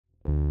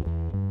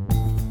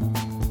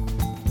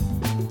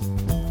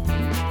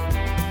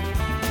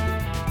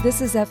This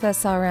is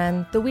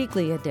FSRN, the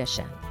weekly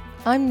edition.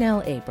 I'm Nell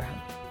Abram.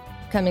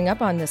 Coming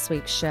up on this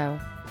week's show,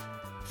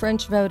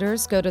 French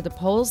voters go to the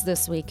polls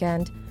this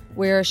weekend,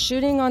 where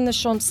shooting on the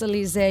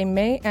Champs-Élysées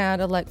may add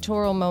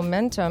electoral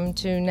momentum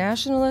to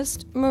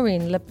nationalist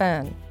Marine Le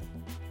Pen.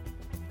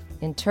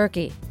 In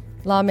Turkey,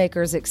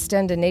 lawmakers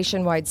extend a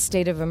nationwide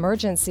state of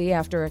emergency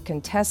after a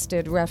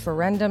contested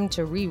referendum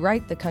to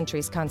rewrite the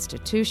country's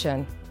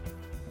constitution.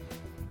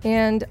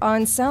 And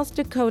on South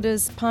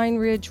Dakota's Pine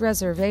Ridge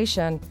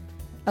Reservation,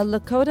 a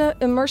Lakota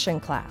immersion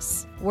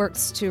class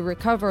works to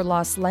recover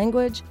lost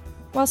language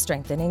while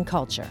strengthening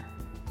culture.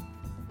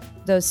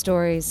 Those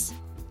stories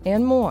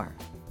and more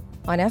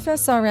on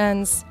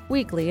FSRN's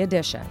Weekly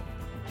Edition.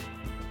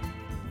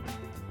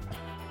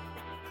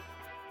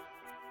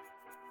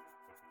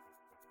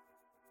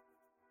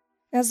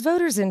 As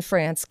voters in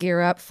France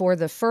gear up for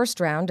the first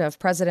round of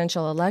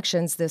presidential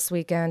elections this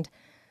weekend,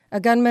 a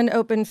gunman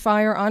opened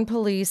fire on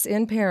police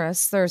in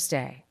Paris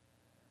Thursday.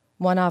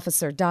 One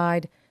officer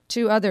died,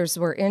 2 others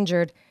were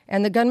injured,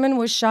 and the gunman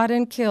was shot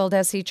and killed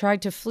as he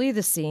tried to flee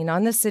the scene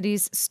on the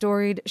city's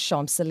storied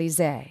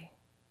Champs-Élysées.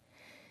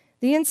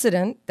 The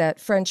incident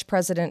that French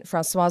President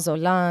François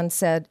Hollande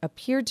said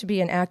appeared to be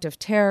an act of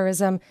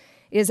terrorism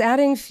is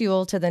adding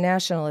fuel to the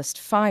nationalist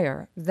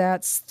fire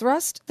that's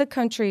thrust the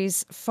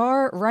country's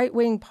far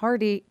right-wing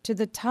party to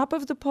the top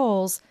of the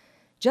polls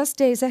just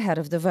days ahead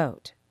of the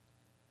vote.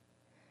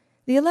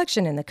 The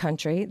election in the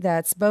country,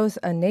 that's both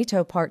a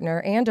NATO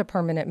partner and a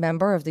permanent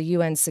member of the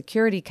UN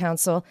Security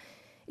Council,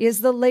 is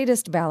the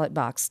latest ballot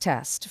box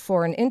test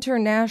for an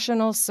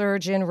international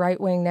surge in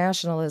right-wing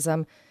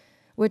nationalism,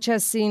 which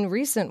has seen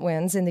recent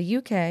wins in the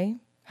UK,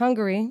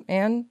 Hungary,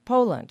 and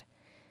Poland.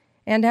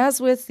 And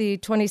as with the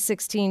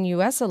 2016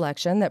 U.S.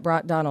 election that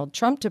brought Donald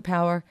Trump to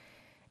power,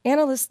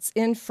 analysts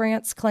in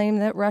France claim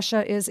that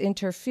Russia is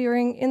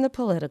interfering in the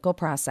political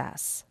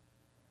process.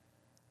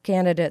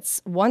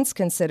 Candidates once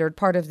considered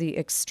part of the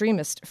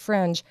extremist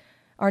fringe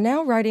are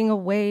now riding a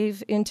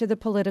wave into the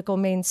political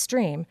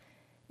mainstream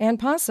and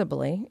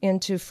possibly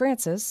into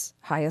France's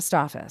highest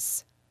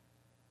office.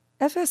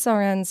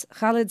 FSRN's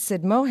Khalid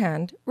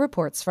Sidmohand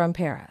reports from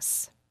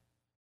Paris.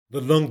 The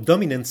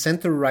long-dominant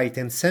center-right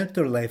and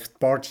center-left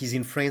parties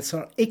in France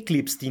are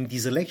eclipsed in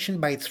this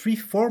election by 3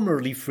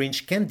 formerly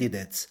French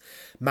candidates: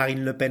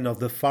 Marine Le Pen of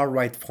the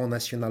far-right Front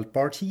National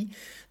Party,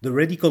 the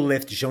radical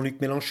left Jean-Luc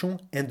Mélenchon,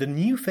 and the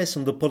new face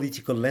on the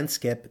political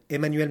landscape,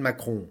 Emmanuel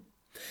Macron.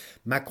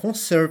 Macron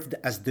served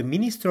as the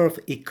Minister of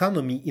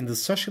Economy in the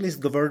socialist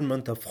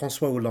government of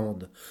François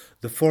Hollande.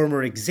 The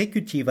former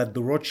executive at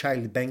the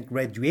Rothschild Bank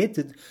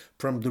graduated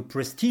from the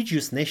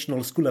prestigious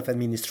National School of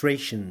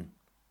Administration.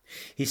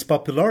 His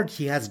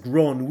popularity has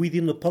grown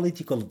within a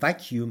political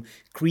vacuum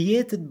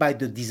created by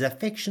the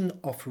disaffection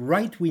of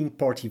right-wing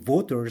party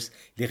voters,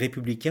 les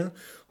Républicains,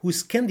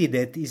 whose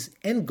candidate is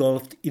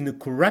engulfed in a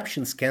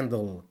corruption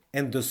scandal,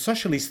 and the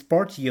Socialist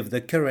Party of the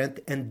current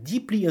and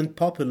deeply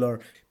unpopular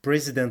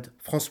President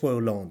François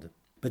Hollande.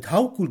 But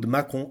how could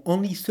Macron,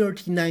 only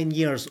 39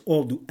 years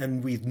old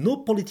and with no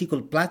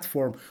political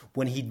platform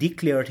when he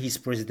declared his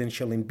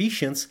presidential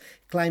ambitions,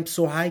 climb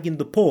so high in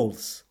the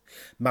polls?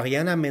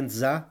 Mariana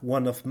Menza,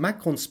 one of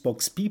Macron's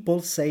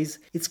spokespeople, says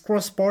it's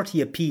cross-party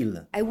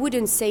appeal. I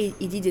wouldn't say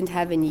he didn't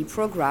have any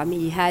program.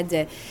 He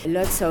had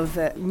lots of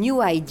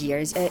new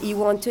ideas. He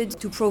wanted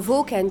to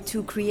provoke and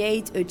to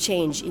create a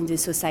change in the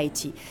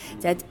society.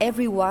 That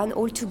everyone,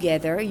 all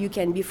together, you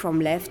can be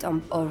from left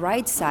or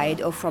right side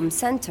or from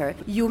center.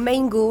 Your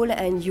main goal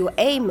and your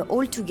aim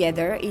all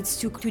together is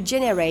to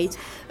generate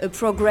a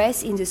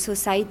progress in the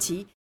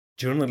society.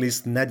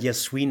 Journalist Nadia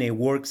Sweeney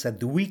works at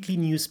the weekly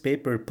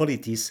newspaper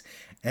Politis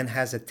and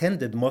has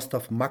attended most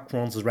of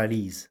Macron's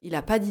rallies. Il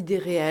n'a pas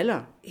d'idées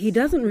réelles. He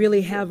doesn't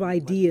really have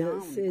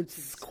ideas.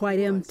 It's quite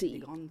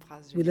empty.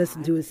 We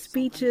listen to his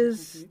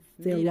speeches,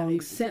 they're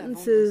long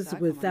sentences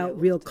without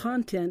real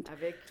content,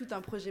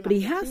 but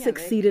he has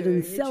succeeded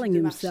in selling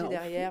himself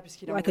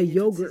like a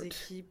yogurt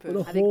with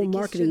a whole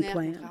marketing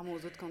plan.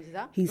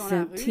 He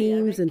sent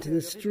teams into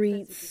the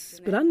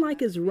streets, but unlike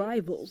his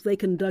rivals, they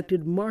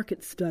conducted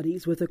market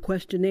studies with a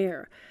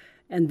questionnaire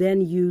and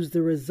then used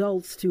the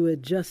results to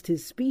adjust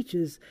his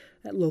speeches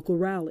at local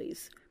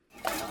rallies.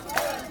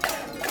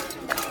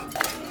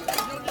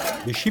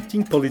 The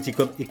shifting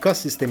political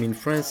ecosystem in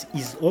France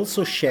is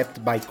also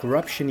shaped by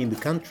corruption in the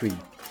country.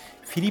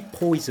 Philippe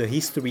Pro is a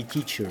history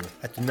teacher.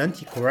 At an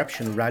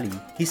anti-corruption rally,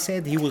 he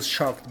said he was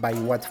shocked by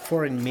what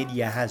foreign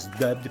media has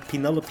dubbed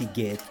Penelope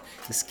Gate,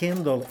 a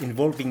scandal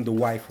involving the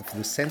wife of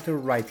the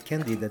center-right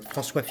candidate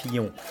François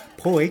Fillon.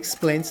 Pro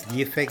explains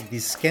the effect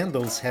these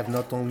scandals have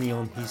not only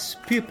on his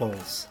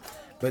pupils,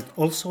 but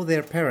also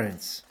their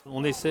parents.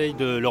 We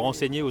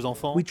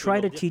try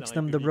to teach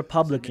them the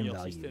Republican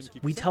values.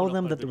 We tell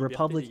them that the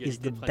Republic is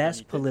the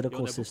best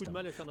political system.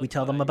 We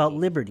tell them about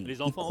liberty,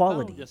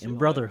 equality, and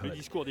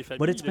brotherhood.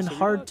 But it's been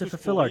hard to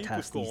fulfill our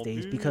task these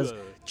days because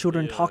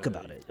children talk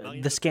about it,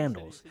 the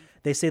scandals.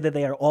 They say that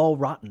they are all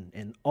rotten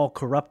and all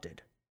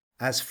corrupted.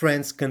 As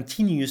France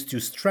continues to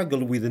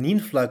struggle with an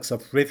influx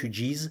of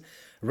refugees,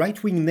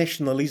 Right-wing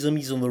nationalism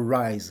is on the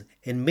rise,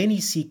 and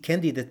many see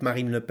candidate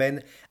Marine Le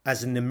Pen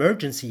as an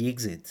emergency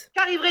exit.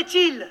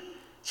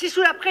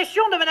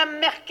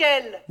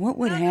 What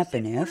would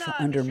happen if,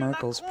 under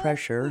Merkel's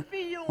pressure,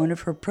 one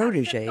of her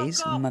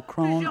protégés,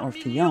 Macron or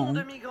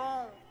Fillon,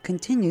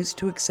 continues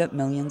to accept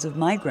millions of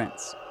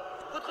migrants?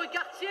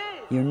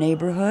 Your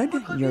neighborhood,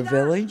 your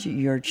village,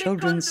 your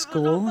children's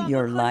school,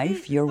 your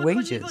life, your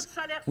wages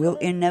will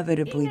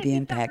inevitably be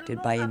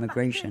impacted by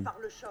immigration.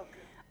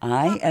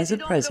 I, as a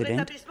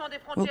president,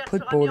 will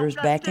put borders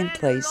back in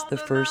place the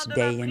first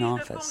day in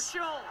office.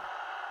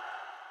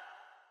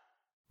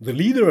 The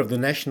leader of the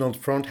National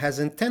Front has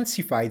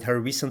intensified her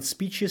recent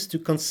speeches to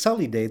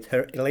consolidate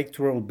her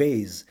electoral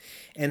base,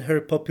 and her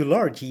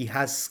popularity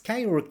has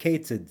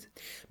skyrocketed.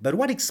 But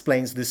what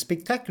explains the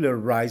spectacular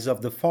rise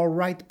of the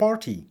far-right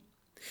party?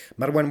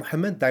 Marwan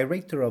Mohammed,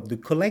 director of the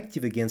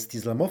Collective Against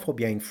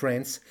Islamophobia in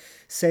France,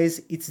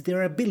 says it's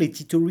their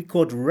ability to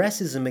record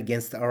racism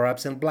against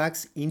Arabs and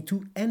blacks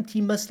into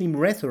anti-Muslim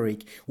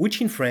rhetoric,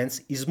 which in France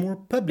is more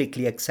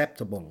publicly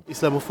acceptable.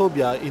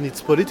 Islamophobia in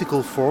its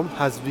political form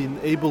has been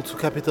able to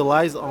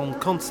capitalize on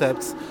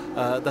concepts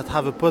that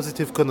have a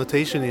positive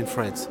connotation in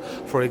France.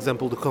 For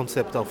example, the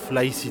concept of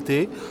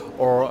laïcité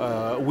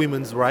or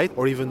women's rights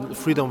or even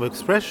freedom of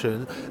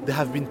expression. They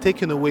have been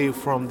taken away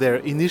from their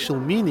initial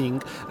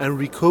meaning and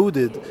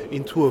recoded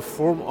into a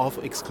form of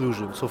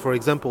exclusion. So, for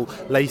example,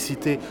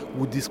 laïcité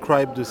would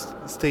describe the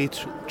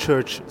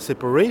state-church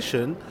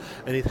separation,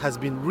 and it has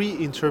been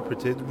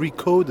reinterpreted,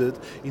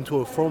 recoded into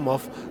a form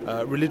of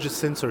religious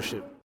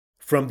censorship.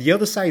 From the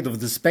other side of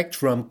the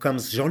spectrum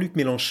comes Jean-Luc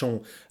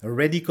Mélenchon, a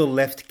radical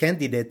left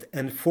candidate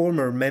and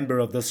former member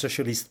of the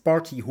Socialist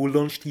Party who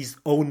launched his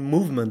own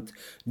movement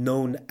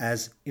known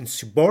as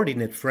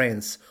Insubordinate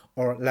France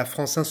or La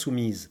France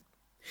Insoumise.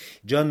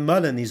 John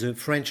Mullen is a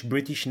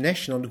French-British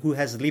national who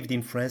has lived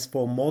in France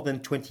for more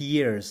than 20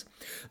 years.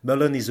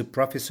 Mullen is a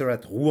professor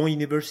at Rouen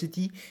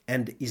University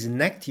and is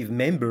an active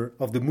member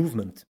of the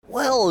movement.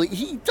 Well,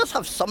 he does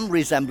have some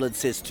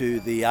resemblances to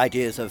the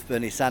ideas of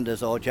Bernie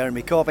Sanders or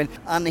Jeremy Corbyn,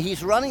 and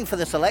he's running for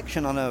this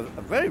election on a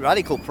very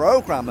radical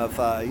program of,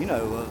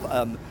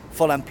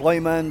 full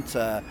employment,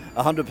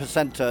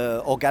 100%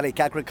 organic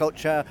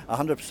agriculture,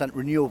 100%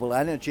 renewable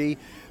energy,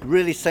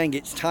 really saying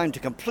it's time to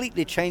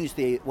completely change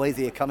the way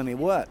the economy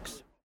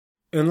works.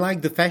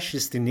 Unlike the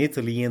fascists in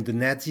Italy and the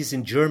Nazis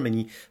in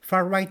Germany,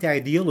 far-right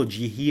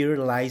ideology here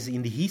lies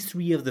in the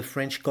history of the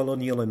French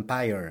colonial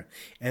empire,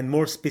 and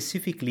more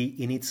specifically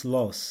in its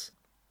loss.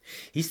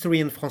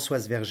 Historian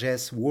Françoise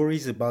Vergès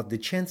worries about the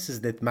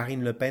chances that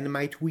Marine Le Pen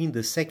might win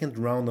the second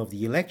round of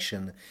the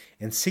election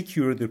and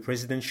secure the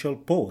presidential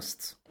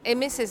post.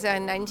 Aimé Césaire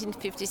in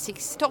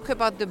 1956 talked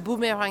about the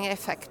boomerang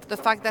effect, the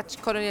fact that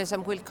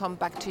colonialism will come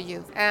back to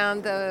you.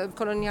 And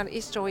colonial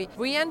history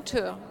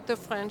re-enter the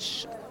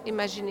French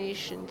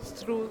imagination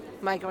through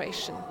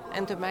migration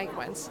and the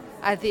migrants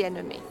as the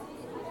enemy,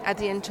 as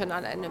the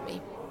internal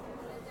enemy.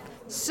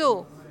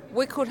 So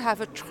we could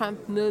have a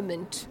Trump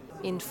moment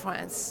in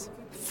France,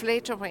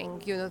 flattering,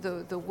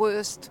 the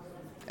worst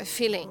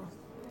feeling,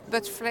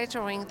 but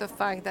flattering the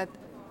fact that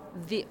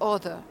the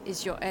other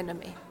is your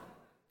enemy.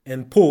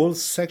 And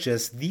polls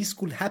suggest this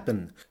could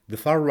happen. The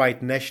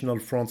far-right National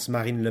Front's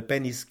Marine Le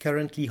Pen is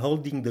currently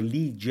holding the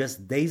lead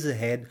just days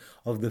ahead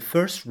of the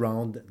first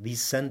round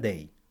this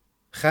Sunday.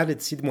 Khaled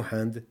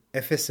Sidmouhand,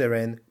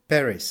 FSRN,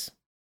 Paris.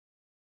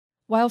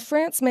 While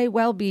France may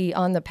well be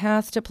on the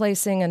path to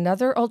placing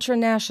another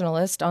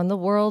ultranationalist on the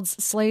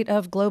world's slate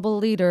of global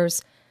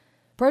leaders,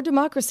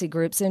 pro-democracy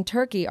groups in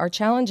Turkey are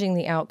challenging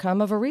the outcome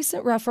of a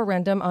recent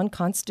referendum on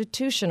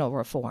constitutional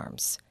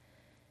reforms.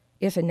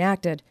 If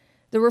enacted,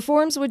 the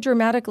reforms would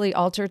dramatically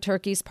alter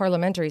Turkey's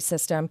parliamentary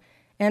system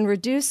and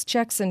reduce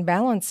checks and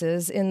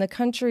balances in the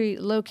country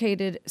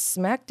located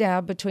smack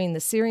dab between the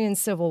Syrian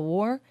civil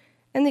war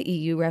and the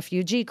EU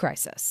refugee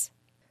crisis.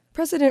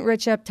 President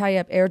Recep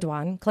Tayyip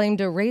Erdogan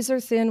claimed a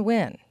razor-thin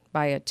win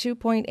by a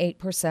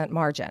 2.8%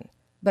 margin.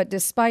 But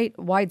despite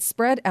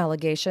widespread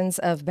allegations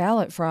of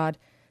ballot fraud,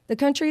 the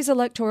country's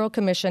electoral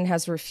commission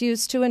has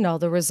refused to annul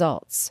the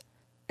results.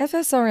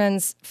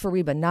 FSRN's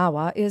Fariba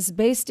Nawa is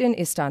based in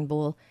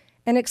Istanbul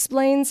and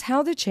explains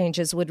how the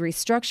changes would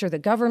restructure the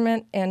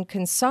government and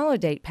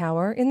consolidate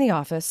power in the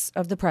office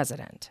of the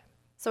president.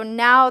 So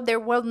now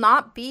there will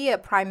not be a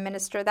prime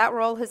minister. That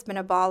role has been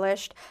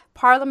abolished.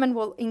 Parliament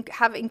will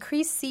have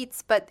increased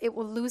seats, but it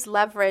will lose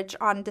leverage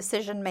on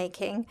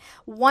decision-making.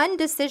 One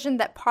decision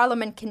that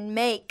Parliament can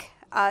make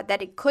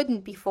that it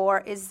couldn't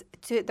before is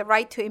the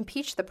right to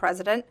impeach the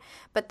president,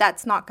 but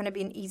that's not going to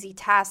be an easy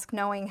task,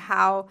 knowing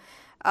how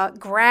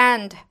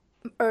grand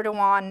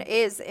Erdogan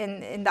is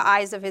in the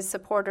eyes of his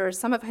supporters.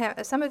 Some of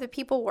the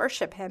people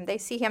worship him. They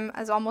see him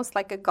as almost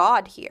like a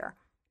god here.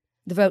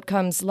 The vote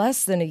comes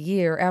less than a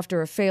year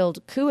after a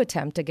failed coup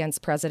attempt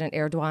against President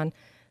Erdogan,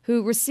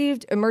 who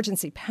received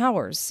emergency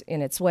powers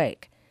in its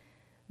wake.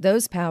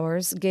 Those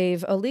powers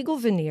gave a legal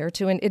veneer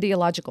to an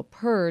ideological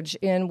purge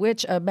in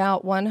which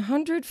about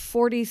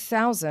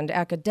 140,000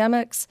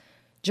 academics,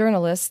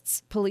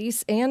 Journalists,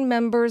 police, and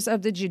members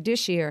of the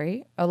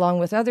judiciary, along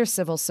with other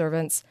civil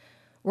servants,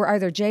 were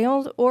either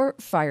jailed or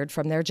fired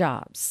from their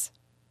jobs.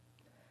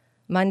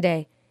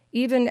 Monday,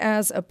 even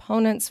as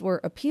opponents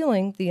were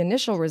appealing the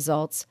initial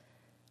results,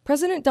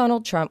 President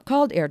Donald Trump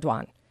called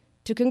Erdogan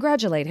to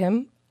congratulate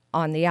him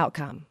on the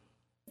outcome.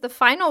 The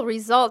final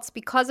results,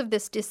 because of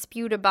this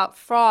dispute about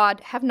fraud,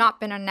 have not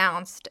been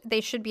announced.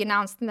 They should be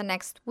announced in the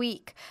next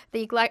week.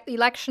 The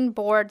election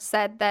board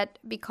said that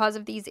because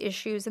of these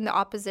issues in the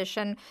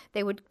opposition,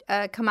 they would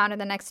come out in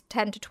the next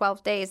 10 to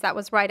 12 days. That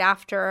was right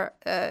after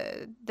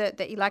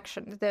the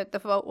election,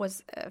 the vote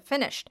was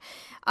finished.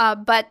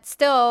 But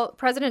still,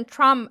 President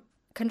Trump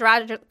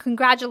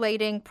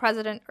congratulating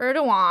President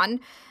Erdogan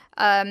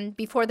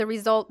before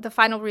the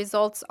final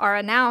results are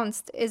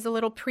announced is a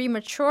little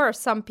premature,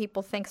 some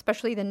people think,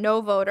 especially the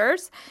no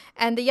voters.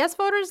 And the yes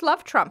voters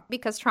love Trump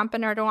because Trump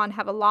and Erdogan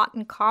have a lot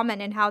in common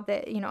in how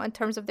in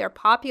terms of their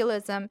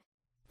populism.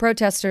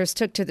 Protesters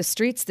took to the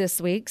streets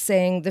this week,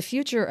 saying the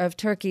future of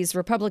Turkey's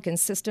Republican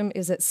system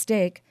is at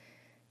stake.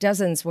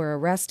 Dozens were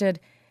arrested,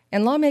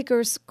 and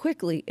lawmakers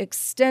quickly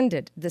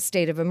extended the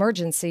state of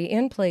emergency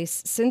in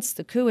place since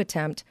the coup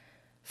attempt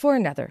for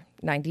another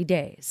 90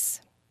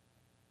 days.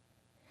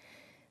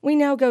 We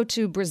now go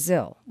to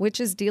Brazil, which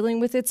is dealing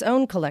with its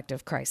own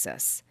collective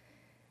crisis.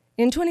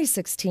 In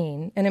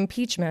 2016, an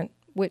impeachment,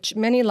 which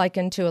many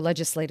liken to a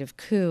legislative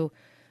coup,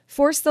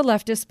 forced the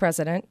leftist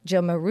president,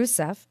 Dilma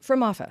Rousseff,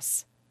 from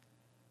office.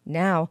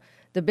 Now,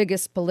 the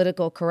biggest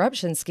political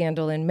corruption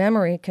scandal in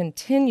memory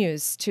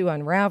continues to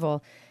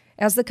unravel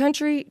as the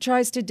country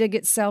tries to dig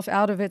itself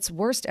out of its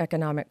worst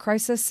economic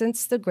crisis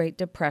since the Great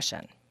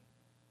Depression.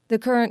 The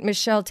current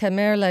Michel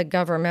Temer-led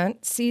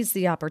government seized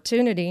the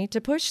opportunity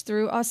to push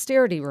through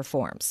austerity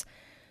reforms,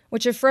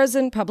 which have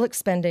frozen public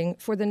spending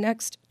for the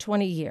next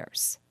 20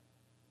 years.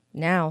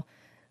 Now,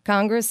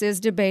 Congress is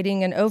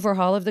debating an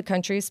overhaul of the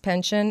country's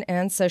pension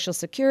and Social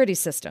Security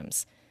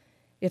systems.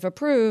 If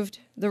approved,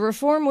 the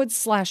reform would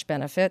slash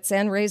benefits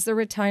and raise the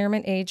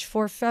retirement age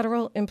for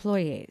federal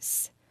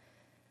employees.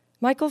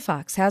 Michael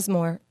Fox has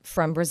more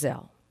from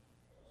Brazil.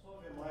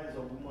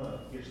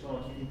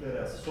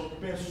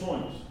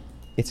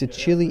 It's a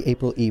chilly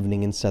April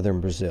evening in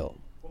southern Brazil.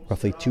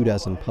 Roughly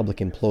 24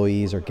 public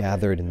employees are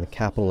gathered in the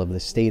capital of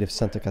the state of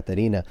Santa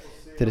Catarina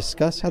to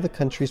discuss how the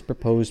country's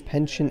proposed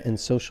pension and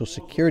Social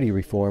Security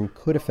reform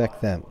could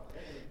affect them.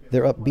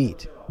 They're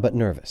upbeat, but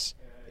nervous.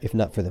 If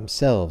not for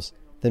themselves,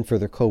 then for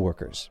their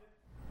co-workers.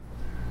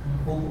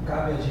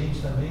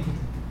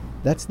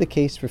 That's the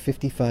case for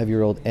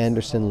 55-year-old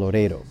Anderson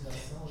Loureiro.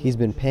 He's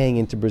been paying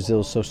into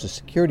Brazil's Social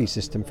Security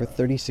system for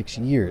 36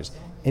 years,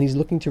 and he's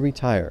looking to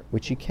retire,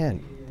 which he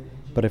can.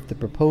 But if the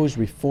proposed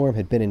reform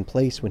had been in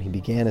place when he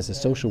began as a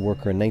social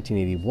worker in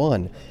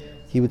 1981,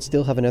 he would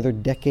still have another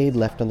decade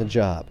left on the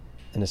job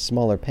and a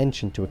smaller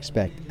pension to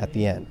expect at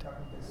the end.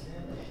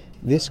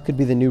 This could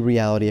be the new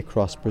reality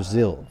across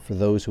Brazil for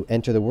those who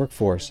enter the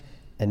workforce,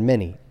 and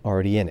many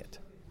already in it.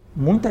 A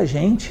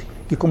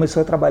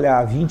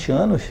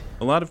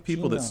lot of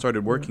people that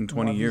started working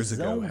 20 years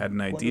ago had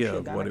an idea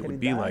of what it would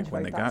be like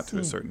when they got to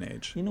a certain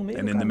age.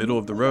 And in the middle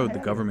of the road, the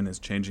government is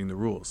changing the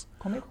rules.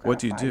 What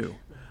do you do?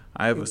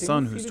 I have a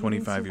son who's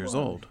 25 years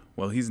old.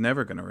 Well, he's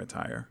never going to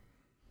retire.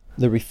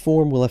 The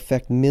reform will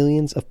affect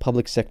millions of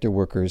public sector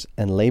workers,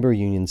 and labor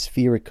unions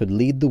fear it could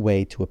lead the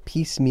way to a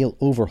piecemeal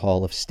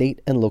overhaul of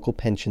state and local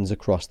pensions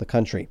across the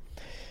country.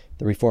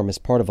 The reform is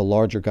part of a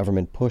larger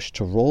government push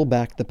to roll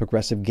back the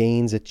progressive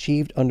gains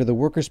achieved under the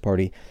Workers'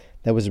 Party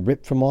that was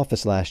ripped from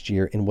office last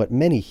year in what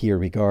many here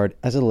regard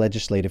as a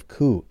legislative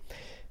coup.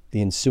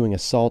 The ensuing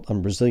assault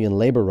on Brazilian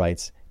labor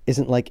rights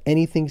isn't like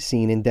anything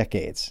seen in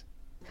decades.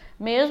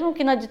 Even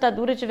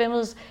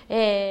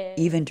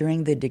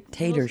during the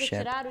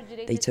dictatorship,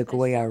 they took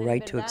away our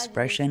right to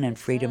expression and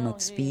freedom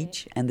of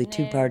speech and the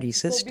two-party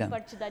system.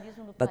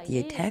 But the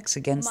attacks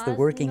against the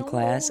working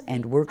class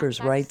and workers'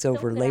 rights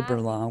over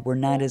labor law were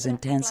not as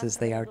intense as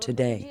they are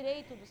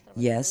today.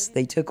 Yes,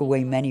 they took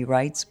away many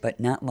rights, but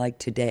not like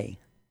today.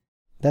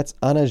 That's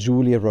Ana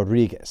Julia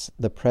Rodrigues,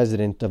 the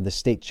president of the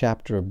state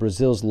chapter of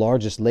Brazil's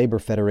largest labor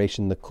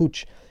federation, the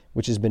CUT,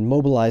 which has been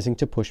mobilizing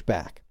to push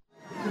back.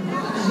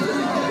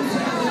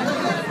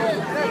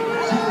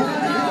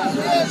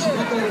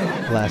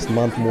 Last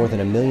month, more than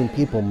 1 million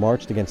people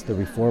marched against the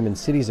reform in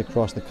cities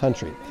across the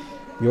country.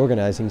 The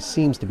organizing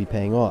seems to be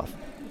paying off.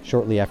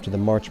 Shortly after the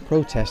march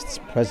protests,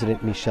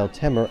 President Michel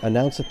Temer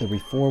announced that the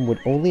reform would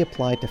only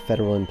apply to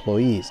federal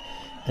employees,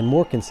 and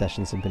more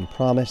concessions have been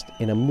promised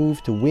in a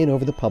move to win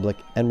over the public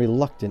and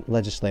reluctant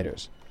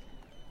legislators.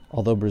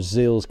 Although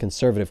Brazil's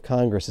conservative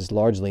Congress is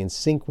largely in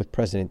sync with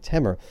President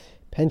Temer,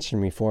 pension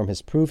reform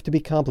has proved to be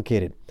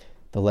complicated.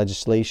 The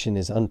legislation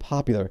is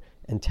unpopular,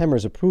 and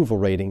Temer's approval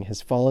rating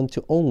has fallen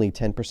to only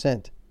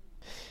 10%.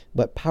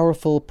 But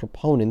powerful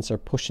proponents are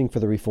pushing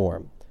for the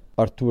reform.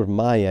 Arthur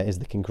Maia is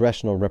the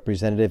congressional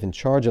representative in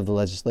charge of the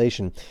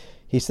legislation.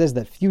 He says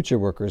that future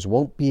workers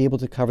won't be able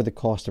to cover the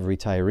cost of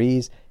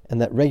retirees and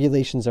that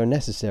regulations are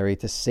necessary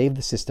to save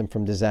the system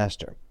from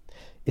disaster.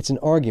 It's an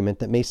argument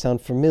that may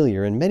sound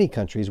familiar in many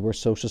countries where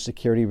Social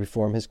Security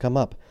reform has come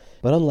up.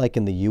 But unlike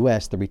in the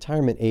U.S., the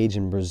retirement age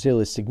in Brazil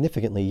is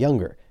significantly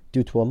younger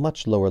due to a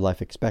much lower life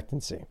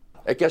expectancy.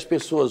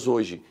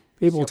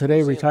 People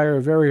today retire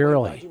very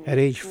early, at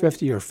age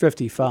 50 or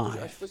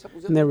 55,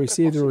 and they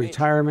receive their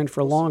retirement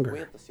for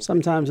longer.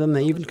 Sometimes then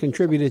they even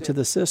contributed to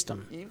the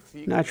system.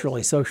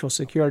 Naturally, Social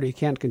Security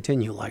can't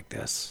continue like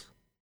this.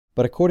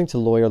 But according to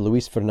lawyer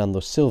Luis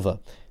Fernando Silva,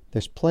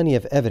 there's plenty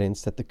of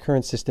evidence that the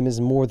current system is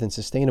more than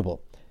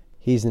sustainable.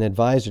 He's an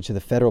advisor to the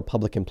Federal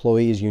Public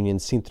Employees Union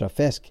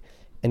Sintrafesc,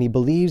 and he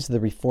believes the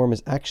reform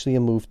is actually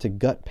a move to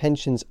gut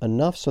pensions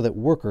enough so that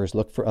workers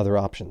look for other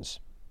options.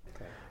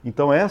 This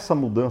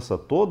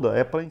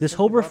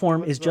whole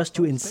reform is just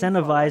to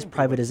incentivize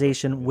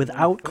privatization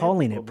without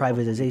calling it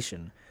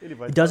privatization.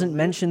 It doesn't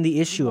mention the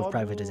issue of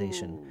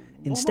privatization.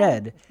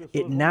 Instead,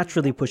 it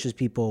naturally pushes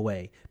people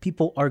away.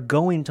 People are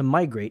going to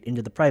migrate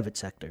into the private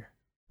sector.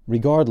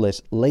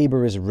 Regardless,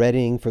 labor is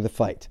readying for the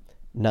fight.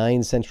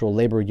 9 central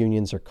labor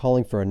unions are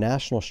calling for a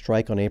national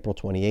strike on April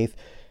 28th,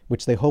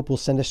 which they hope will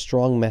send a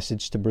strong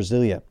message to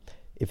Brasilia.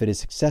 If it is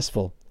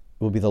successful,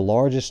 it will be the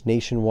largest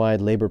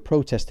nationwide labor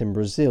protest in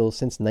Brazil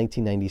since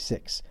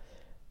 1996.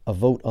 A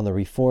vote on the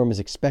reform is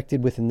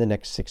expected within the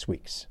next 6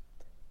 weeks.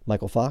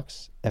 Michael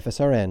Fox,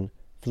 FSRN,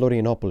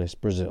 Florianópolis,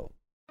 Brazil.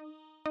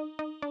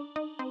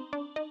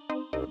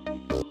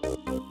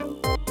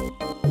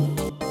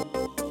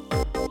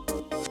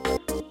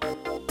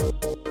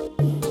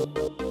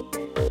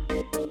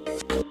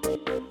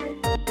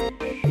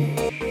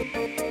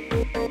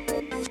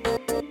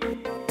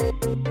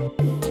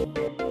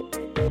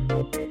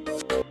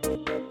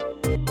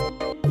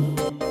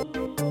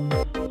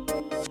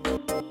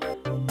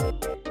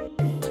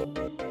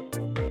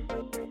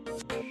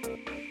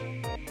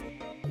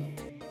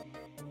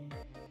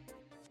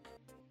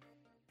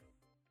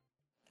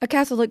 A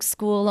Catholic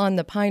school on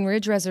the Pine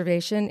Ridge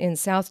Reservation in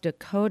South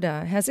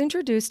Dakota has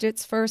introduced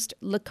its first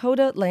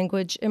Lakota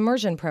language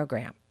immersion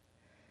program.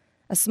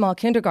 A small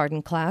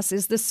kindergarten class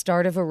is the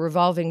start of a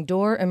revolving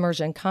door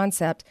immersion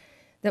concept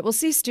that will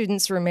see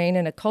students remain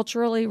in a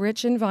culturally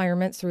rich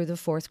environment through the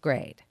 4th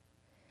grade.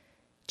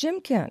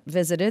 Jim Kent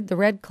visited the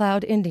Red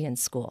Cloud Indian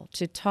School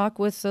to talk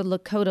with the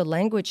Lakota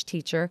language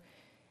teacher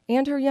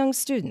and her young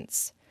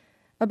students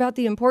about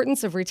the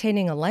importance of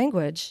retaining a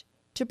language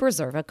to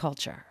preserve a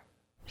culture.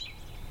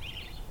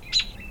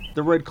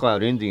 The Red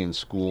Cloud Indian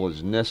School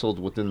is nestled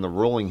within the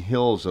rolling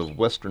hills of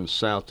western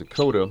South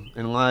Dakota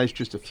and lies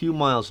just a few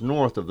miles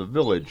north of the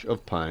village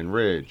of Pine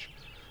Ridge.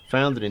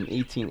 Founded in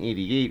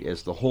 1888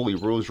 as the Holy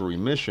Rosary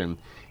Mission,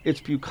 its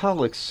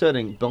bucolic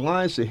setting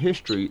belies the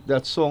history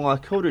that saw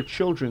Lakota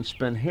children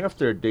spend half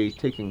their day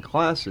taking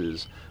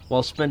classes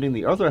while spending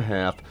the other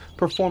half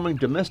performing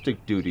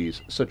domestic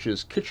duties such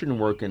as kitchen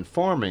work and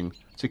farming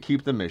to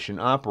keep the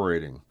mission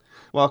operating.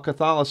 While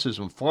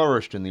Catholicism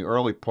flourished in the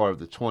early part of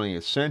the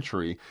 20th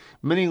century,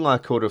 many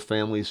Lakota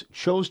families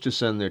chose to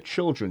send their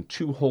children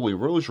to Holy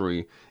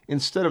Rosary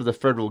instead of the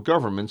federal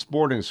government's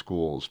boarding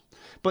schools.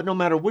 But no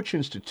matter which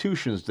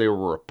institutions they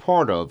were a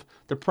part of,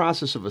 the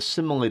process of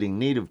assimilating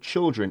Native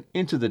children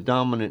into the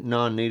dominant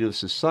non-Native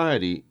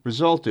society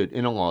resulted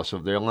in a loss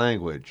of their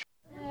language.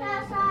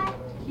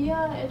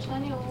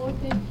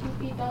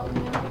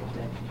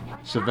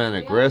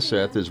 Savannah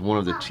Gresseth is one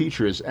of the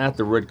teachers at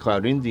the Red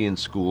Cloud Indian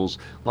School's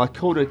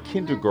Lakota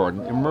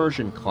Kindergarten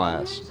Immersion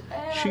class.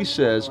 She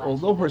says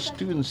although her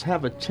students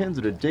have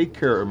attended a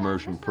daycare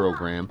immersion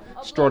program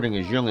starting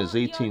as young as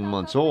 18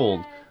 months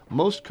old,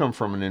 most come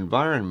from an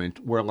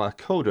environment where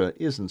Lakota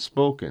isn't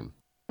spoken.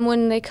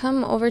 When they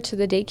come over to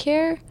the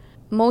daycare,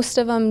 most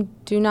of them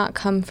do not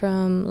come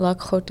from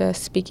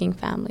Lakota-speaking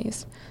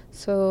families.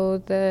 So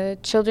the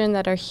children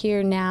that are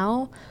here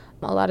now,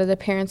 a lot of the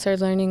parents are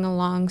learning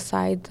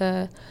alongside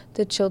the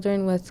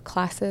children with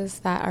classes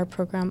that our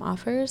program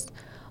offers.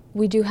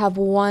 We do have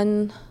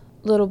one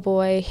little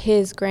boy,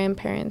 his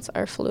grandparents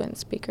are fluent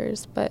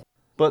speakers. But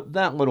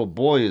that little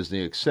boy is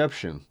the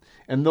exception.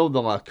 And though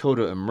the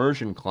Lakota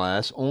immersion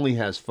class only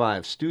has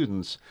 5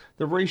 students,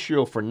 the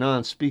ratio for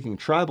non-speaking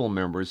tribal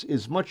members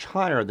is much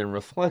higher than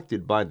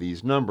reflected by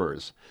these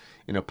numbers.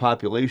 In a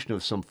population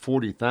of some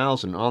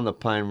 40,000 on the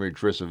Pine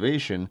Ridge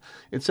Reservation,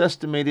 it's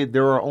estimated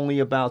there are only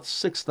about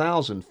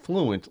 6,000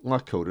 fluent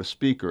Lakota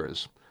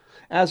speakers.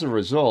 As a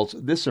result,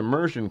 this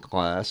immersion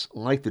class,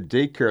 like the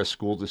daycare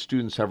school the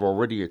students have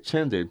already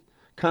attended,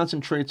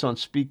 concentrates on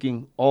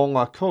speaking all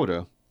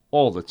Lakota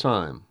all the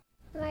time.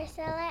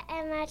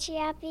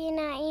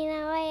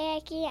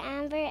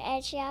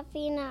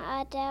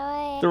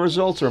 The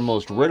results are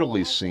most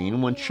readily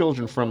seen when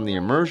children from the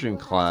immersion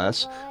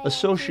class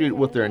associate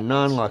with their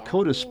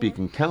non-Lakota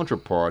speaking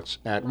counterparts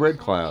at Red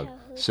Cloud,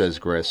 says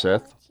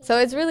Gresseth. So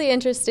it's really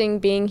interesting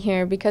being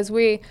here because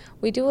we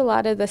do a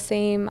lot of the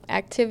same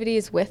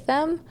activities with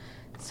them.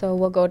 So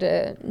we'll go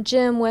to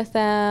gym with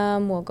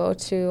them, we'll go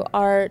to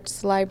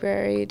arts,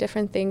 library,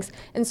 different things.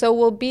 And so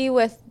we'll be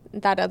with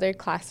that other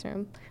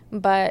classroom.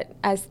 But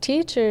as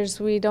teachers,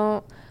 we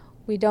don't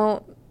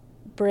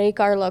break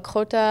our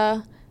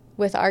Lakota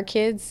with our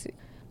kids.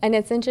 And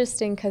it's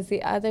interesting because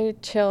the other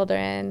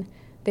children,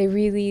 they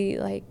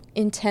really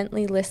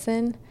intently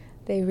listen.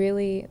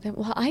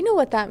 Well, I know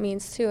what that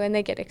means too, and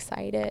they get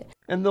excited.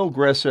 And though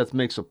Gresseth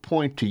makes a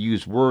point to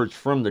use words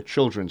from the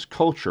children's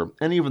culture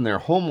and even their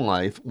home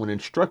life when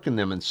instructing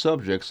them in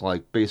subjects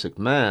like basic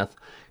math,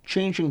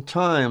 changing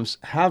times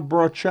have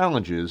brought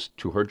challenges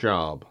to her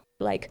job.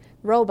 Like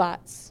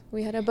robots.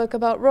 We had a book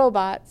about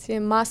robots,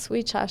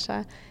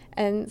 Maswichasha.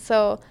 And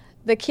so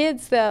the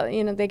kids,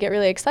 they get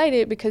really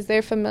excited because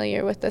they're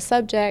familiar with the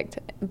subject,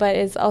 but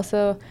it's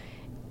also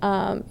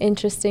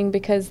interesting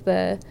because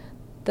the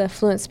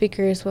fluent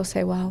speakers will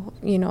say, well,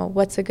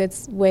 what's a good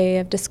way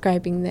of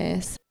describing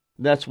this?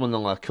 That's when the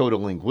Lakota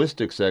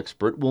linguistics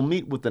expert will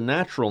meet with the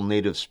natural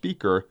native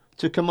speaker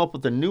to come up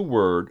with a new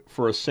word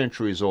for a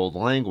centuries-old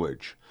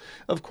language.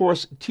 Of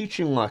course,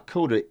 teaching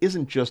Lakota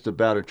isn't just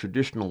about a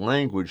traditional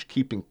language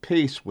keeping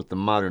pace with the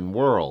modern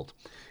world.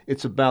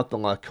 It's about the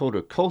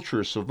Lakota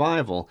culture's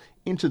survival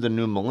into the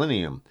new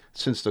millennium,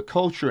 since the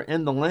culture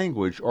and the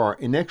language are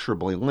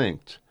inexorably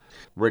linked.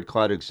 Red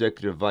Cloud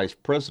Executive Vice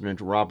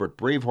President Robert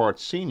Braveheart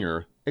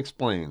Sr.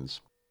 explains.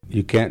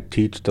 You can't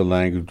teach the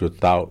language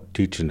without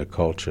teaching the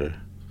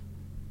culture,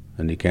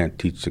 and you can't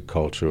teach the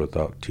culture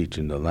without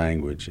teaching the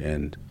language.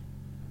 And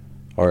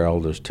our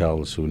elders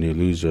tell us when you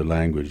lose your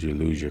language, you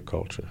lose your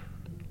culture.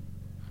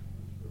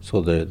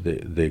 So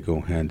they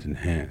go hand in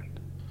hand.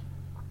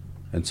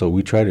 And so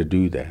we try to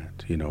do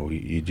that.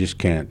 You just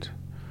can't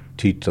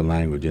teach the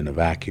language in a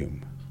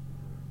vacuum,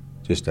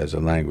 just as a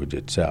language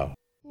itself.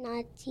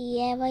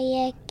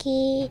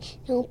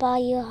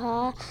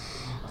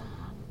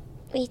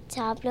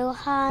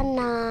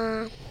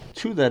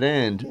 To that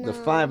end, the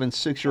 5- and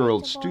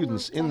 6-year-old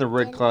students in the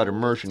Red Cloud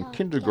Immersion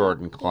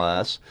kindergarten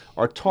class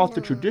are taught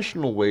the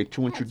traditional way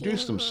to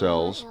introduce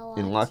themselves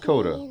in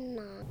Lakota.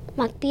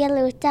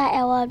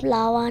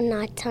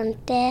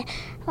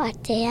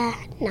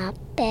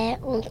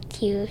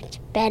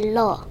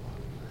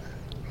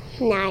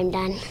 Now I'm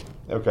done.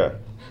 Okay.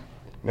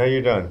 Now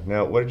you're done.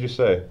 Now, what did you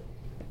say?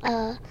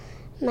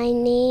 My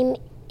name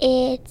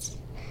is,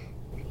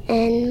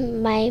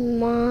 and my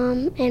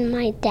mom and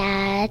my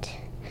dad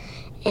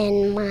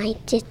and my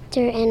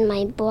sister and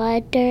my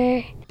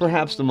brother.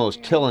 Perhaps the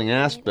most telling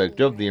aspect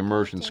of the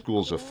immersion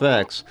school's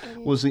effects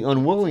was the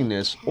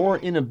unwillingness or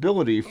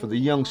inability for the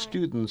young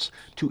students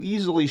to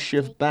easily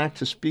shift back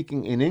to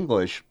speaking in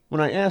English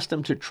when I asked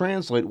them to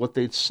translate what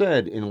they'd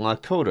said in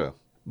Lakota.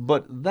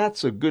 But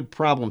that's a good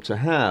problem to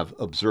have,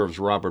 observes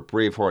Robert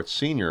Braveheart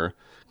Sr.,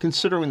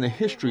 considering the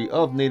history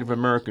of Native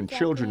American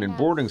children in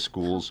boarding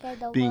schools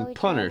being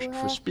punished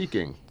for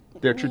speaking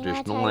their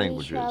traditional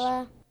languages.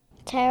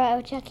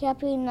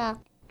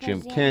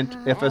 Jim Kent,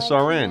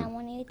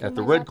 FSRN, at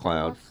the Red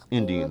Cloud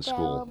Indian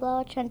School.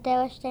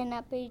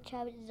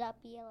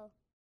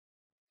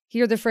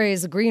 Hear the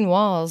phrase green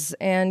walls,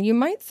 and you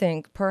might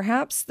think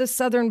perhaps the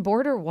southern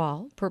border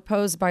wall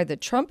proposed by the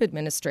Trump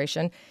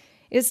administration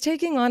is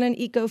taking on an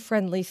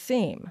eco-friendly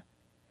theme.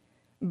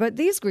 But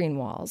these green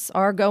walls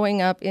are going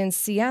up in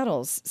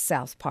Seattle's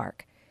South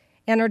Park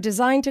and are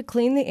designed to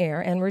clean the air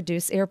and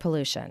reduce air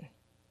pollution.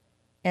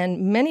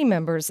 And many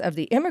members of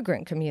the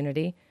immigrant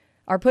community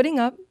are putting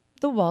up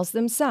the walls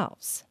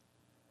themselves.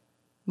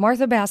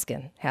 Martha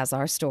Baskin has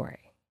our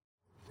story.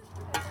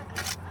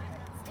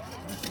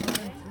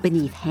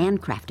 Beneath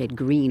handcrafted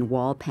green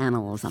wall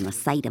panels on the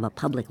site of a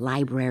public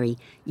library,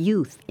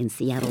 youth in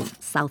Seattle's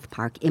South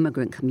Park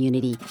immigrant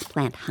community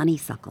plant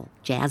honeysuckle,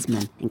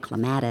 jasmine, and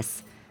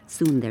clematis.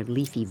 Soon their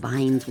leafy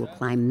vines will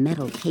climb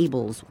metal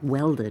cables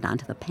welded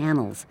onto the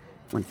panels.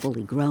 When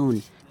fully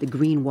grown, the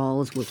green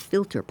walls will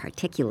filter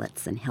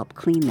particulates and help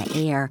clean the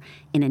air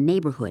in a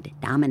neighborhood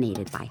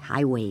dominated by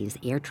highways,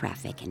 air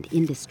traffic, and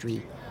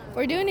industry.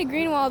 We're doing a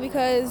green wall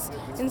because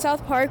in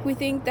South Park we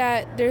think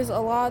that there's a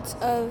lot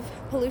of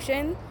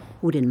pollution.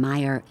 Wooden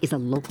Meyer is a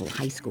local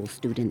high school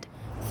student.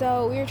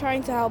 So we're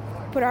trying to help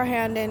put our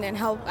hand in and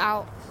help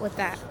out with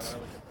that.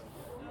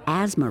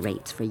 Asthma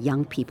rates for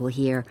young people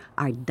here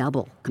are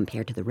double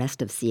compared to the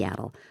rest of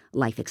Seattle.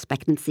 Life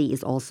expectancy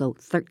is also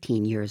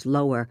 13 years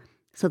lower,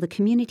 so the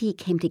community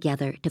came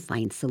together to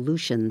find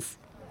solutions.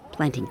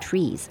 Planting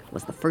trees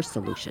was the first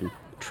solution.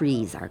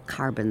 Trees are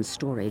carbon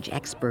storage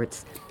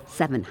experts.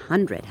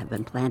 700 have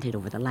been planted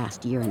over the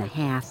last year and a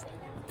half.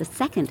 The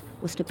second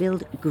was to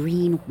build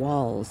green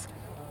walls.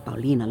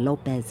 Paulina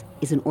Lopez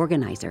is an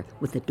organizer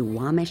with the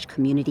Duwamish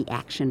Community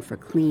Action for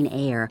Clean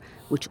Air,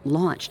 which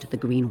launched the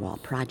Green Wall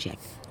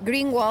Project.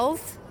 Green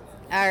walls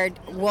are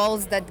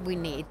walls that we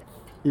need.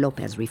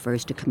 Lopez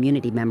refers to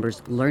community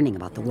members learning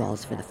about the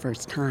walls for the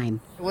first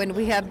time. When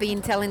we have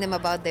been telling them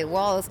about the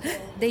walls,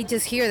 they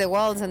just hear the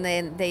walls and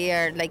then they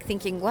are like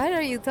thinking, what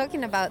are you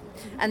talking about?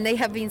 And they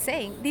have been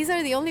saying, these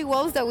are the only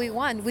walls that we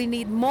want. We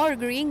need more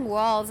green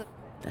walls.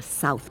 The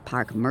South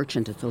Park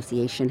Merchant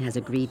Association has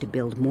agreed to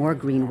build more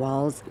green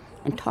walls,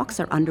 and talks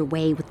are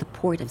underway with the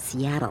Port of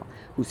Seattle,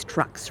 whose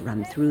trucks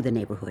run through the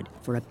neighborhood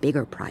for a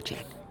bigger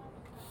project.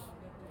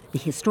 The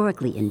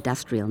historically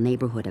industrial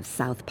neighborhood of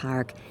South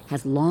Park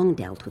has long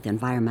dealt with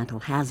environmental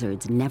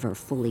hazards never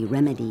fully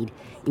remedied,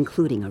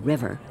 including a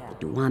river,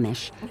 the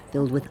Duwamish,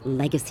 filled with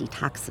legacy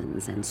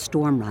toxins and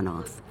storm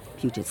runoff,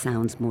 Puget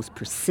Sound's most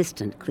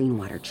persistent clean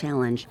water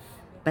challenge.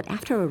 But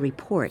after a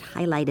report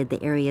highlighted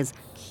the area's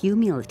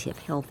cumulative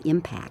health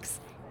impacts,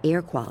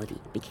 air quality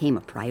became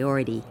a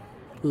priority.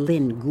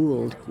 Lynn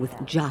Gould, with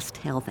Just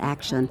Health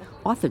Action,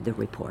 authored the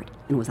report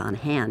and was on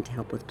hand to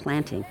help with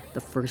planting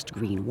the first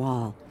green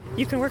wall.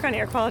 You can work on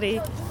air quality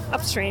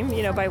upstream,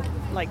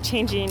 by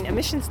changing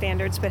emission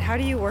standards, but how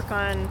do you work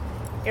on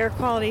air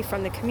quality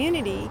from the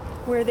community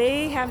where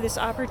they have this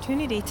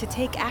opportunity to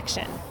take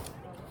action?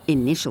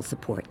 Initial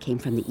support came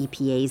from the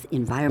EPA's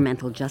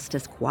Environmental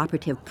Justice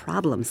Cooperative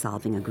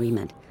Problem-Solving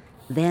Agreement.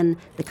 Then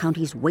the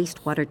county's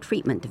wastewater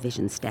treatment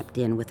division stepped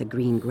in with a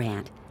green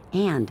grant,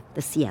 and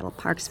the Seattle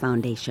Parks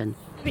Foundation.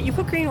 But you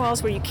put green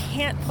walls where you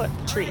can't put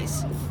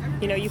trees.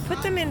 You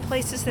put them in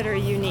places that are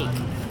unique,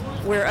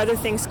 where other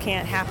things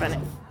can't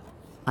happen.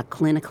 A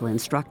clinical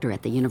instructor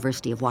at the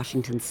University of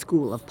Washington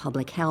School of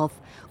Public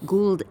Health,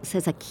 Gould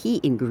says a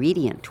key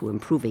ingredient to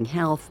improving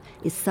health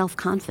is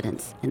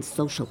self-confidence and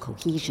social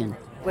cohesion.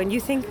 When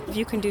you think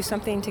you can do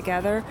something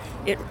together,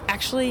 it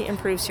actually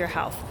improves your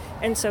health.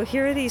 And so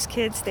here are these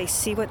kids, they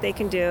see what they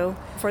can do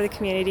for the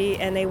community,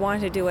 and they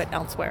want to do it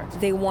elsewhere.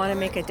 They want to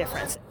make a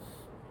difference.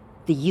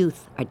 The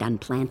youth are done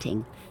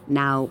planting.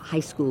 Now, high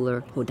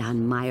schooler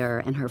Hodan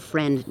Meyer and her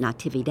friend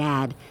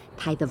Natividad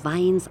tie the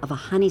vines of a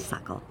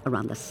honeysuckle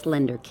around the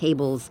slender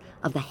cables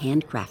of the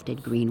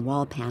handcrafted green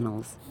wall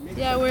panels.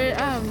 Yeah, we're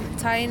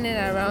tying it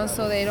around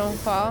so they don't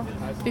fall,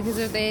 because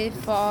if they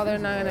fall, they're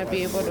not going to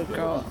be able to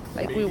grow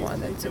like we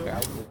want them to grow.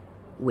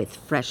 With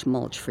fresh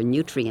mulch for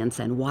nutrients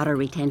and water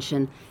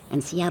retention,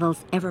 and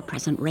Seattle's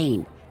ever-present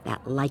rain,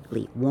 that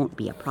likely won't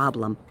be a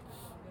problem.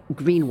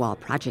 Greenwall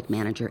project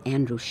manager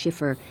Andrew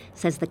Schiffer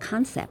says the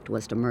concept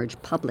was to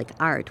merge public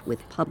art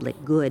with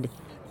public good.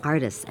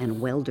 Artists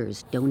and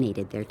welders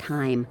donated their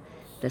time.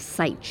 The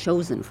site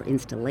chosen for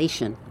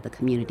installation of the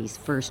community's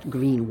first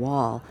green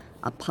wall,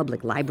 a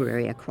public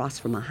library across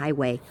from a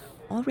highway,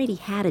 already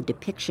had a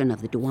depiction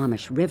of the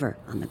Duwamish River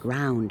on the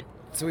ground.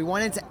 So we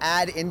wanted to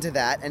add into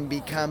that and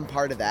become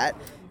part of that.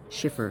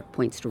 Schiffer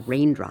points to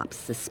raindrops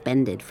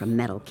suspended from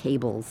metal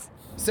cables.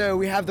 So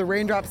we have the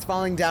raindrops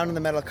falling down on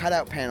the metal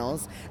cutout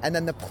panels, and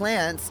then the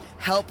plants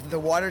help the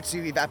water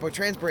to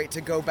evapotranspirate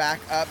to go back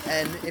up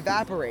and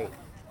evaporate.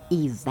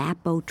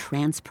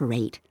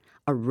 Evapotranspirate,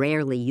 a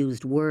rarely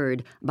used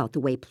word about the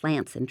way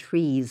plants and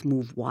trees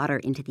move water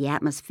into the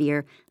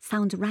atmosphere,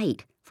 sounds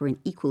right for an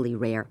equally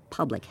rare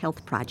public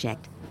health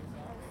project.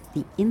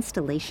 The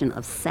installation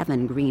of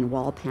 7 green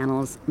wall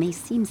panels may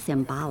seem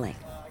symbolic,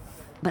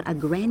 but a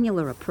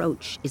granular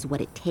approach is what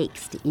it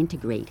takes to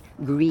integrate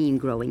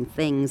green-growing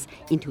things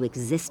into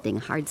existing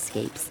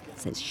hardscapes,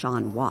 says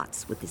Sean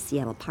Watts with the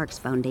Seattle Parks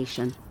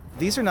Foundation.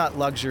 These are not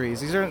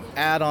luxuries. These are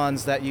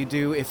add-ons that you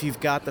do if you've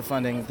got the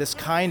funding. This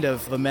kind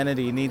of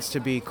amenity needs to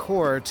be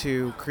core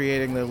to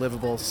creating the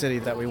livable city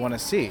that we want to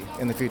see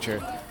in the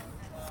future.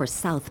 For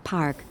South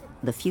Park,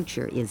 the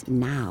future is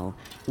now,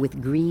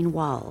 with green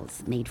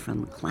walls made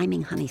from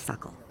climbing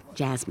honeysuckle,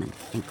 jasmine,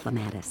 and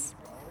clematis.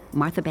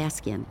 Martha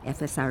Baskin,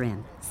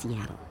 FSRN,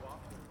 Seattle.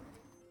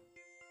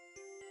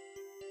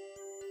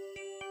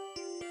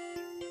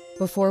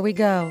 Before we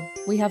go,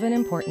 we have an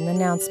important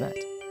announcement.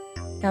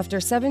 After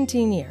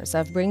 17 years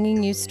of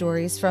bringing you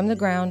stories from the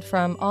ground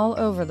from all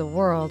over the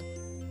world,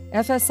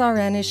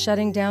 FSRN is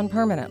shutting down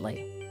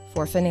permanently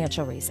for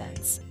financial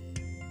reasons.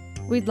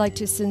 We'd like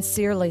to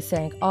sincerely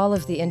thank all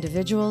of the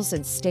individuals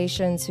and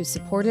stations who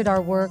supported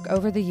our work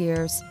over the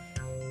years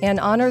and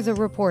honor the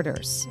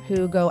reporters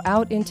who go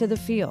out into the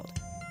field,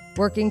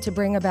 working to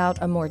bring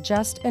about a more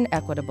just and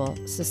equitable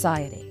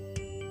society.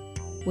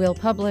 We'll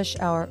publish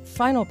our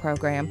final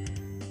program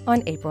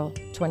on April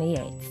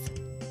 28th.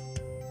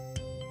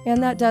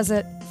 And that does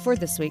it for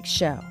this week's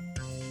show.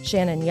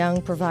 Shannon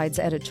Young provides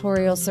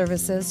editorial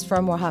services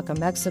from Oaxaca,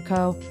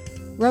 Mexico.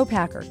 Ro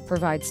Packard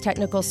provides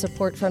technical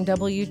support from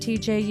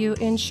WTJU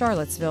in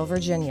Charlottesville,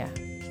 Virginia.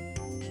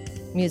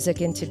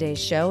 Music in today's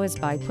show is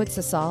by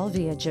Putzasal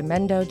via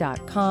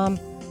Jamendo.com.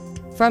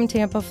 From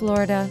Tampa,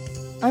 Florida,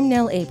 I'm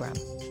Nell Abram.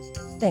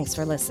 Thanks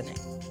for listening.